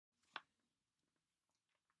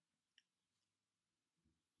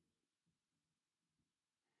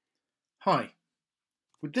Hi,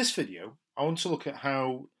 with this video I want to look at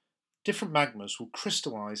how different magmas will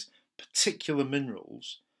crystallise particular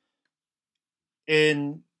minerals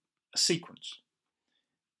in a sequence.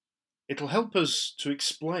 It'll help us to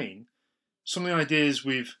explain some of the ideas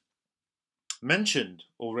we've mentioned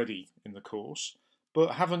already in the course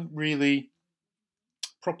but haven't really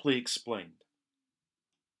properly explained.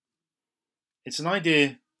 It's an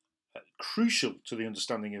idea crucial to the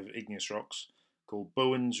understanding of igneous rocks called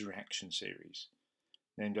Bowen's reaction series,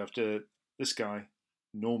 named after this guy,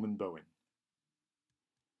 Norman Bowen.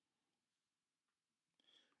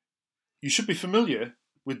 You should be familiar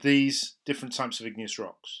with these different types of igneous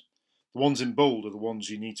rocks. The ones in bold are the ones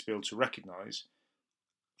you need to be able to recognise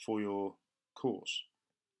for your course.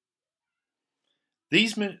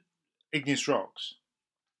 These igneous rocks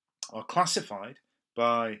are classified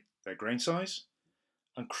by their grain size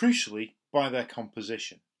and, crucially, by their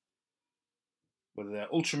composition, whether they're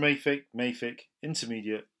ultramafic, mafic,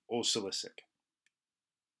 intermediate or silicic.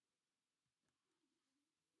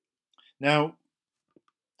 Now,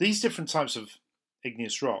 these different types of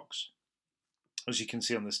igneous rocks, as you can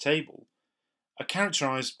see on this table, are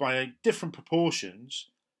characterised by different proportions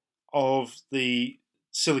of the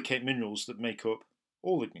silicate minerals that make up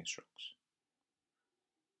all igneous rocks.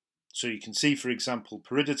 So you can see, for example,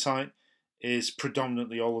 peridotite is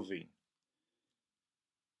predominantly olivine.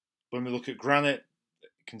 When we look at granite,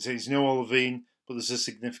 it contains no olivine, but there's a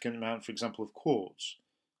significant amount, for example, of quartz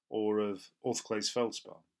or of orthoclase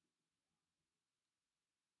feldspar.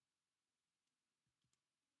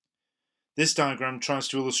 This diagram tries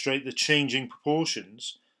to illustrate the changing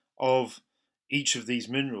proportions of each of these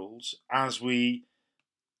minerals as we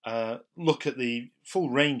look at the full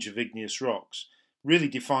range of igneous rocks, really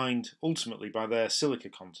defined ultimately by their silica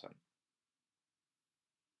content.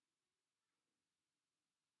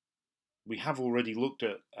 We have already looked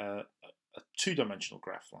at a two-dimensional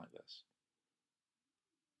graph like this.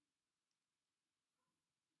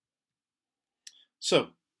 So,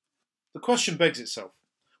 the question begs itself,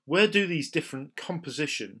 where do these different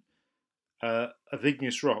composition of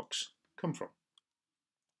igneous rocks come from?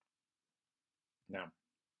 Now,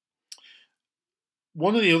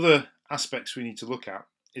 one of the other aspects we need to look at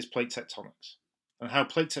is plate tectonics and how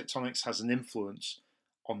plate tectonics has an influence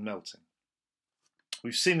on melting.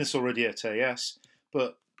 We've seen this already at AS,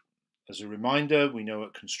 but as a reminder, we know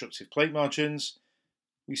at constructive plate margins,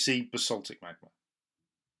 we see basaltic magma.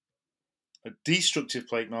 At destructive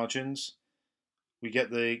plate margins, we get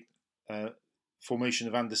the formation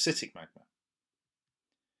of andesitic magma.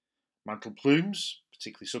 Mantle plumes,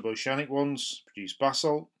 particularly suboceanic ones, produce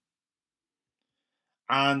basalt.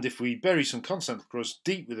 And if we bury some continental crust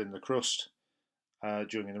deep within the crust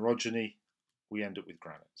during an orogeny, we end up with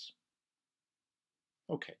granites.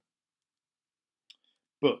 Okay.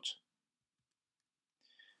 But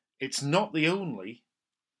it's not the only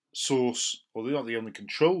source, or not the only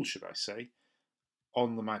control, should I say,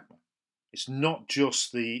 on the magma. It's not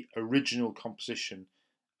just the original composition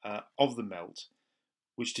of the melt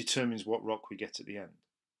which determines what rock we get at the end.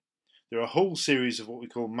 There are a whole series of what we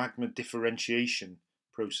call magma differentiation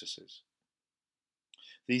processes.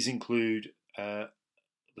 These include the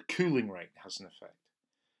cooling rate has an effect,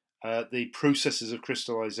 the processes of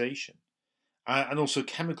crystallization, and also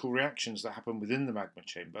chemical reactions that happen within the magma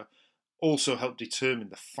chamber also help determine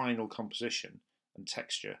the final composition and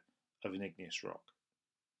texture of an igneous rock.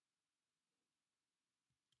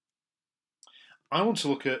 I want to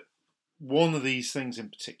look at one of these things in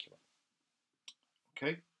particular.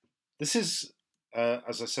 Okay, this is,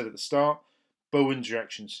 as I said at the start, Bowen's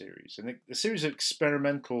reaction series, and a series of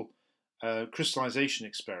experimental crystallization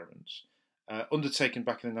experiments undertaken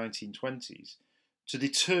back in the 1920s to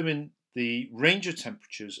determine the range of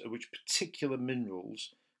temperatures at which particular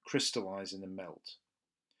minerals crystallize in a melt.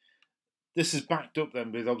 This is backed up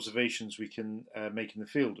then with observations we can make in the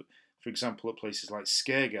field, for example at places like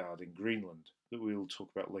Skaergård in Greenland, that we will talk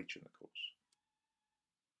about later in the course.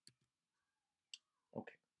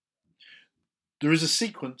 Okay. There is a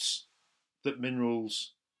sequence that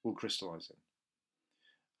minerals will crystallize in.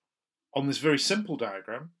 On this very simple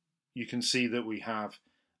diagram, you can see that we have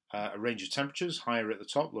a range of temperatures, higher at the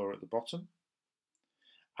top, lower at the bottom.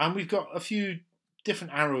 And we've got a few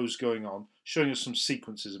different arrows going on, showing us some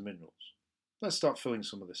sequences of minerals. Let's start filling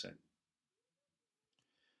some of this in.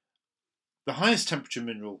 The highest temperature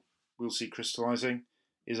mineral we'll see crystallizing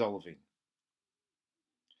is olivine.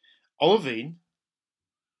 Olivine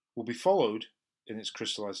will be followed in its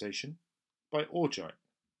crystallization by augite.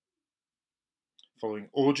 Following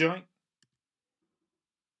augite,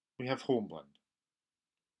 we have hornblende.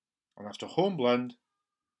 And after hornblende,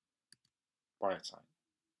 biotite.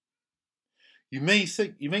 You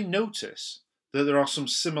may notice that there are some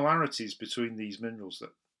similarities between these minerals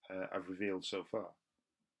that I've revealed so far,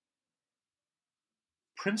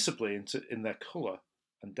 principally in their colour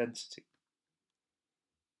and density.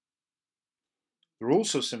 There are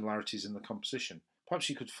also similarities in the composition. Perhaps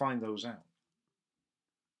you could find those out.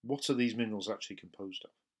 What are these minerals actually composed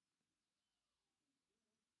of?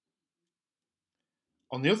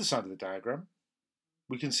 On the other side of the diagram,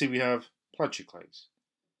 we can see we have plagioclase.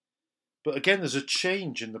 But again, there's a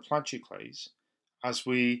change in the plagioclase as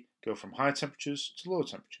we go from higher temperatures to lower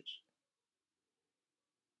temperatures.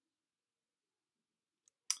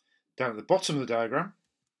 Down at the bottom of the diagram,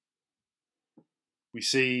 we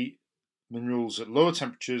see minerals at lower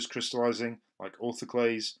temperatures crystallizing like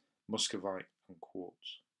orthoclase, muscovite, and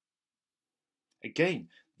quartz. Again,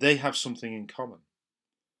 they have something in common.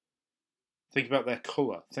 Think about their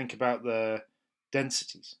colour, think about their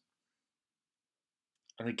densities.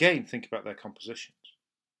 And again, think about their compositions.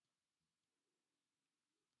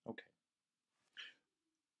 Okay.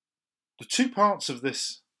 The two parts of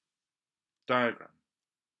this diagram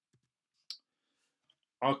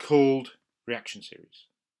are called reaction series.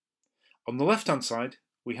 On the left-hand side,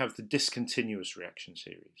 we have the discontinuous reaction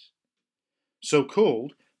series. So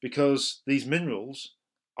called because these minerals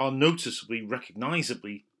are noticeably,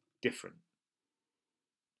 recognisably different.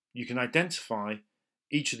 You can identify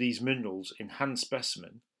each of these minerals in hand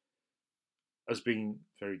specimen as being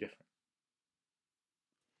very different.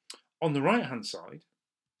 On the right-hand side,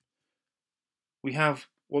 we have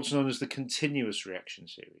what's known as the continuous reaction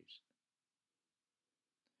series.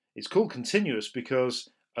 It's called continuous because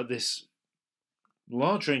at this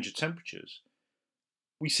large range of temperatures,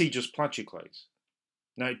 we see just plagioclase.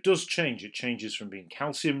 Now it does change. It changes from being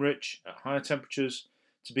calcium rich at higher temperatures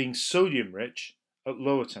to being sodium rich at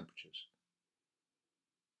lower temperatures.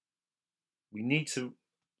 We need to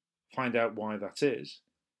find out why that is,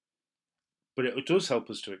 but it does help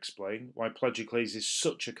us to explain why plagioclase is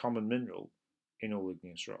such a common mineral in all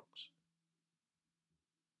igneous rocks.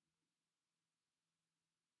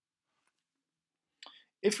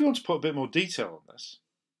 If we want to put a bit more detail on this,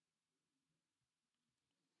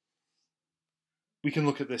 we can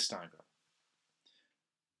look at this diagram.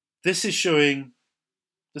 This is showing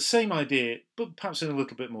the same idea, but perhaps in a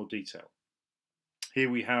little bit more detail. Here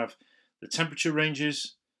we have the temperature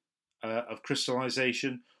ranges of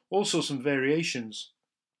crystallization, also some variations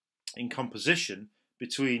in composition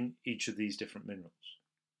between each of these different minerals.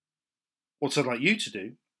 What I'd like you to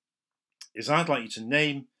do is I'd like you to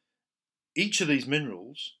name each of these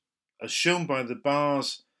minerals as shown by the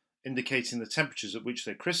bars indicating the temperatures at which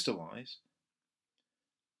they crystallize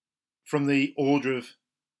from the order of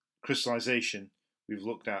crystallization we've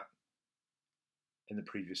looked at in the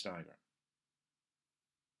previous diagram.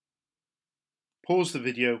 Pause the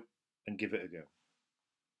video and give it a go.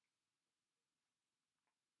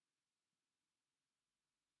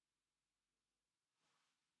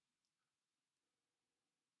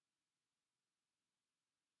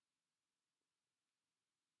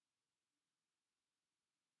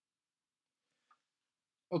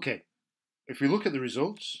 Okay, if we look at the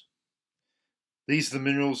results, these are the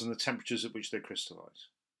minerals and the temperatures at which they crystallize.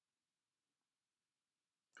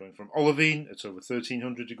 Going from olivine at over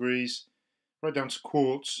 1300 degrees, right down to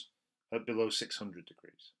quartz at below 600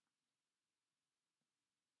 degrees.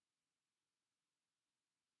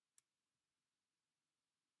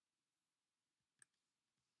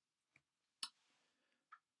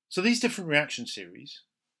 So these different reaction series,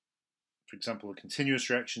 for example, a continuous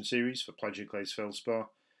reaction series for plagioclase feldspar,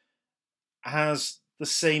 has the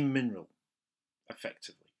same mineral,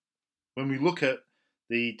 effectively. When we look at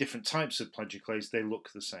the different types of plagioclase, they look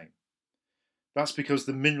the same. That's because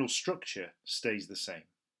the mineral structure stays the same,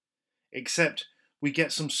 except we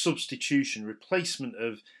get some substitution, replacement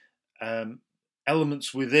of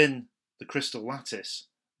elements within the crystal lattice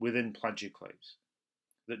within plagioclase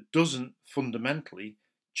that doesn't fundamentally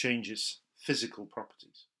change its physical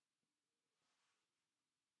properties.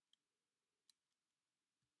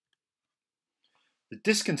 The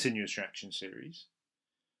discontinuous reaction series,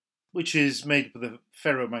 which is made up of the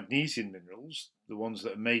ferromagnesian minerals, the ones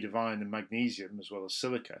that are made of iron and magnesium as well as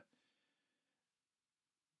silica,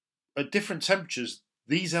 at different temperatures,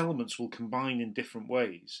 these elements will combine in different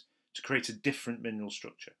ways to create a different mineral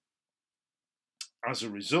structure. As a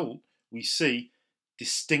result, we see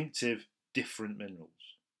distinctive different minerals.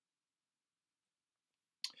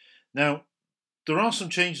 Now, there are some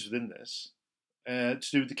changes within this to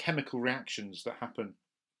do with the chemical reactions that happen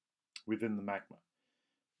within the magma.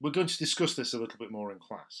 We're going to discuss this a little bit more in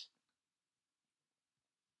class.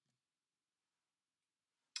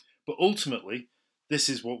 But ultimately, this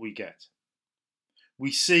is what we get.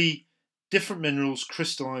 we see different minerals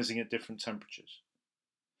crystallizing at different temperatures.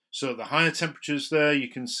 So at the higher temperatures there, you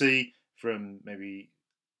can see from maybe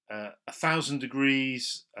 1,000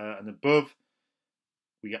 degrees and above,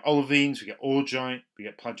 we get olivines, we get augite, we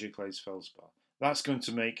get plagioclase feldspar. That's going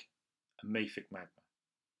to make a mafic magma.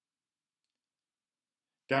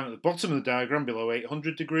 Down at the bottom of the diagram, below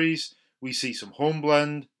 800 degrees, we see some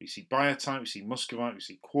hornblende, we see biotite, we see muscovite, we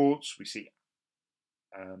see quartz, we see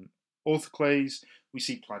orthoclase, we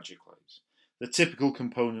see plagioclase. The typical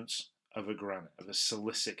components of a granite, of a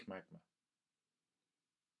silicic magma.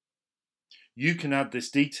 You can add this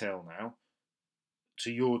detail now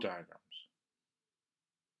to your diagrams.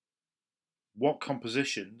 What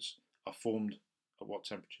compositions are formed at what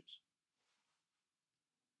temperatures?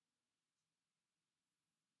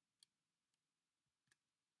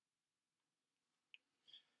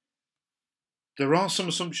 There are some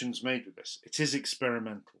assumptions made with this. It is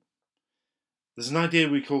experimental. There's an idea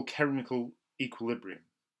we call chemical equilibrium.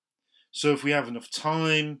 So if we have enough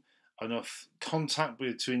time, enough contact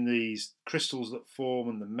between these crystals that form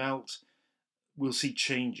and the melt, we'll see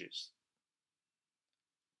changes,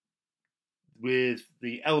 with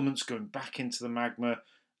the elements going back into the magma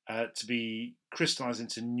to be crystallized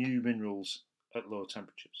into new minerals at lower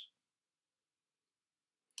temperatures.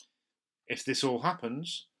 If this all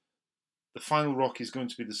happens, the final rock is going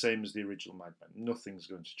to be the same as the original magma. Nothing's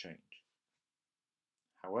going to change.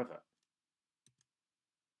 However,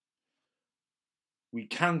 we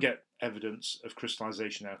can get evidence of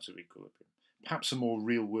crystallization out of equilibrium, perhaps a more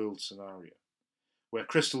real-world scenario, where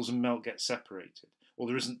crystals and melt get separated, or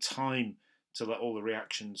there isn't time to let all the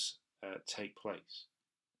reactions take place.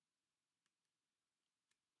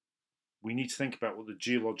 We need to think about what the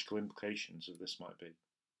geological implications of this might be.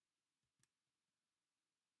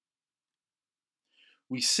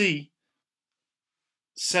 We see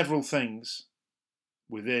several things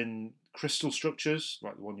within crystal structures,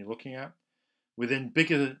 like the one you're looking at, within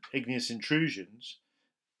bigger igneous intrusions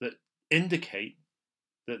that indicate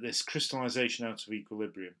that this crystallization out of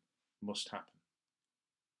equilibrium must happen.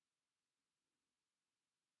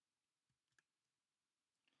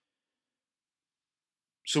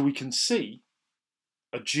 So we can see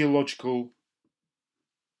a geological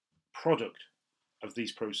product of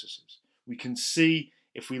these processes. We can see,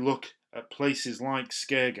 if we look at places like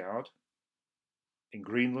Skaergård in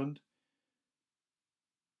Greenland,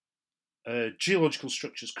 geological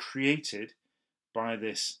structures created by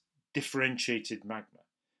this differentiated magma,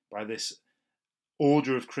 by this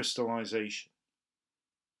order of crystallization,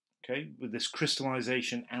 okay, with this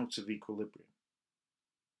crystallization out of equilibrium.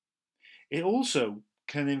 It also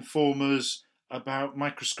can inform us about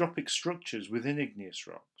microscopic structures within igneous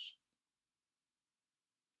rocks.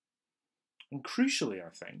 And crucially, I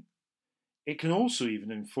think, it can also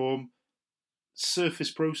even inform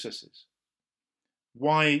surface processes.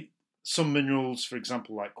 Why some minerals, for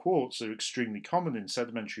example, like quartz, are extremely common in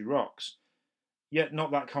sedimentary rocks, yet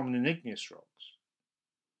not that common in igneous rocks.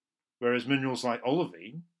 Whereas minerals like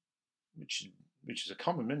olivine, which is a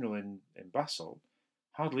common mineral in basalt,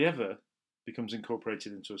 hardly ever becomes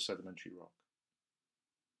incorporated into a sedimentary rock.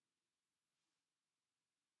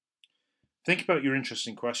 Think about your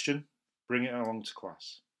interesting question, bring it along to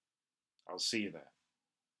class. I'll see you there.